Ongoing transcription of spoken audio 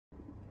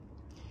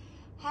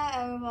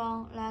Hi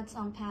everyone, let's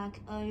unpack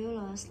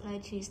Aeolus'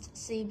 latest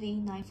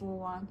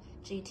CB941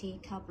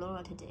 GT cup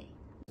blower today.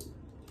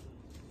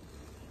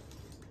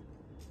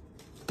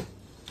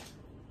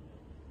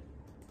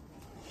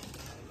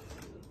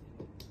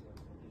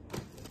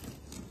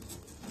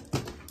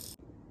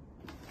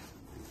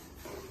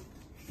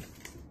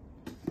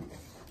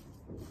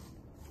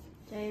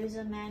 The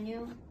user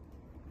manual,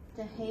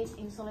 the heat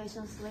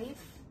insulation sleeve,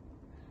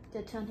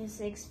 the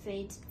 26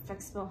 feet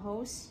flexible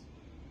hose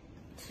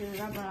to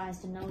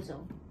rubberize the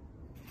nozzle.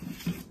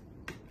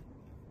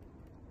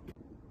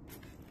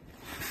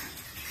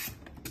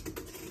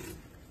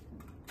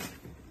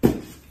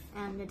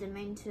 And the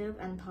main tube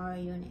and power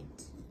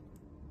unit.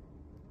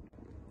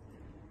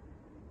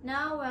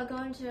 Now we are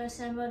going to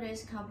assemble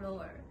this cup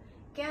blower.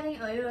 Getting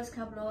Aeolus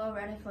cup blower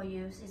ready for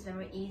use is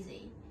very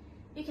easy.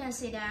 You can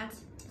see that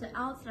the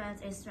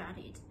outlet is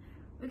threaded.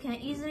 We can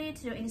easily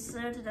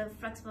insert the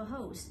flexible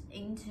hose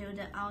into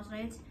the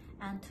outlet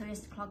and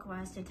twist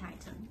clockwise to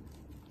tighten.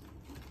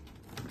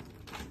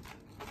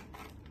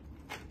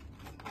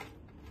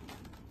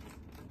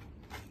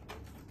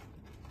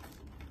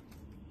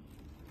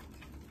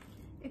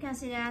 You can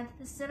see that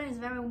the sealing is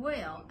very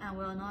well and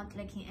will not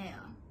leaking air.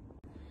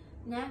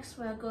 Next,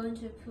 we are going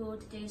to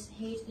put this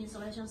heat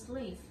insulation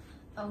sleeve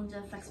on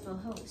the flexible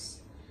hose.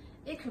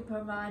 It could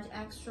provide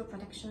extra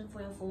protection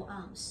for your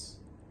forearms.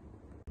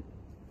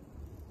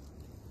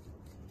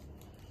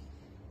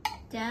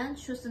 Then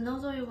choose the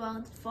nozzle you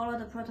want, follow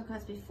the protocol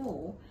as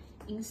before,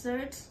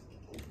 insert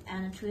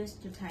and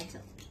twist to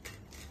tighten.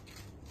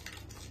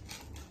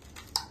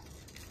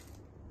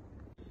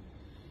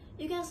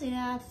 You can see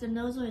that the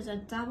nozzle is a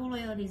double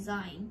layer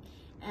design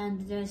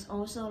and there is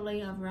also a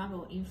layer of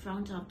rubber in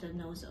front of the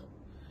nozzle.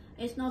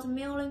 It's not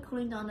merely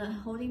cooling down the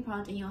holding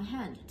part in your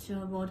hand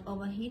to avoid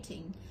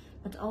overheating,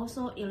 but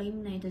also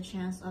eliminate the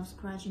chance of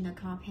scratching the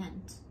car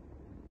paint.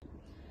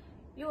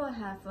 You will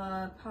have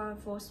a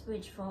powerful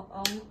switch for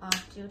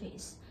on-off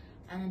duties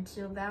and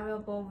two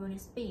variable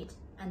wind speed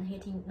and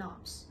heating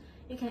knobs.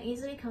 You can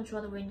easily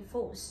control the wind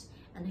force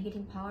and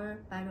heating power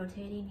by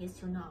rotating these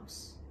two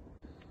knobs.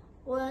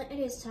 When it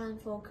is time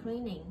for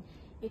cleaning,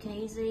 you can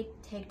easily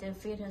take the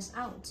filters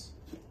out,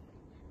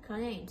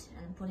 clean it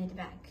and put it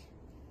back.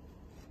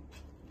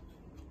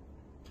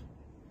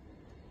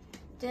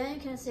 Then you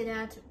can see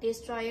that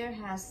this dryer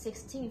has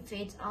 16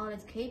 feet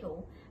outlet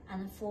cable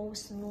and 4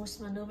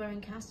 smooth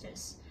maneuvering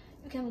casters.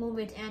 You can move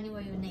it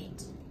anywhere you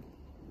need.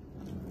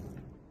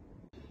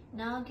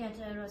 Now get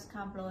the Aeolus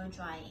cup blower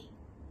drying.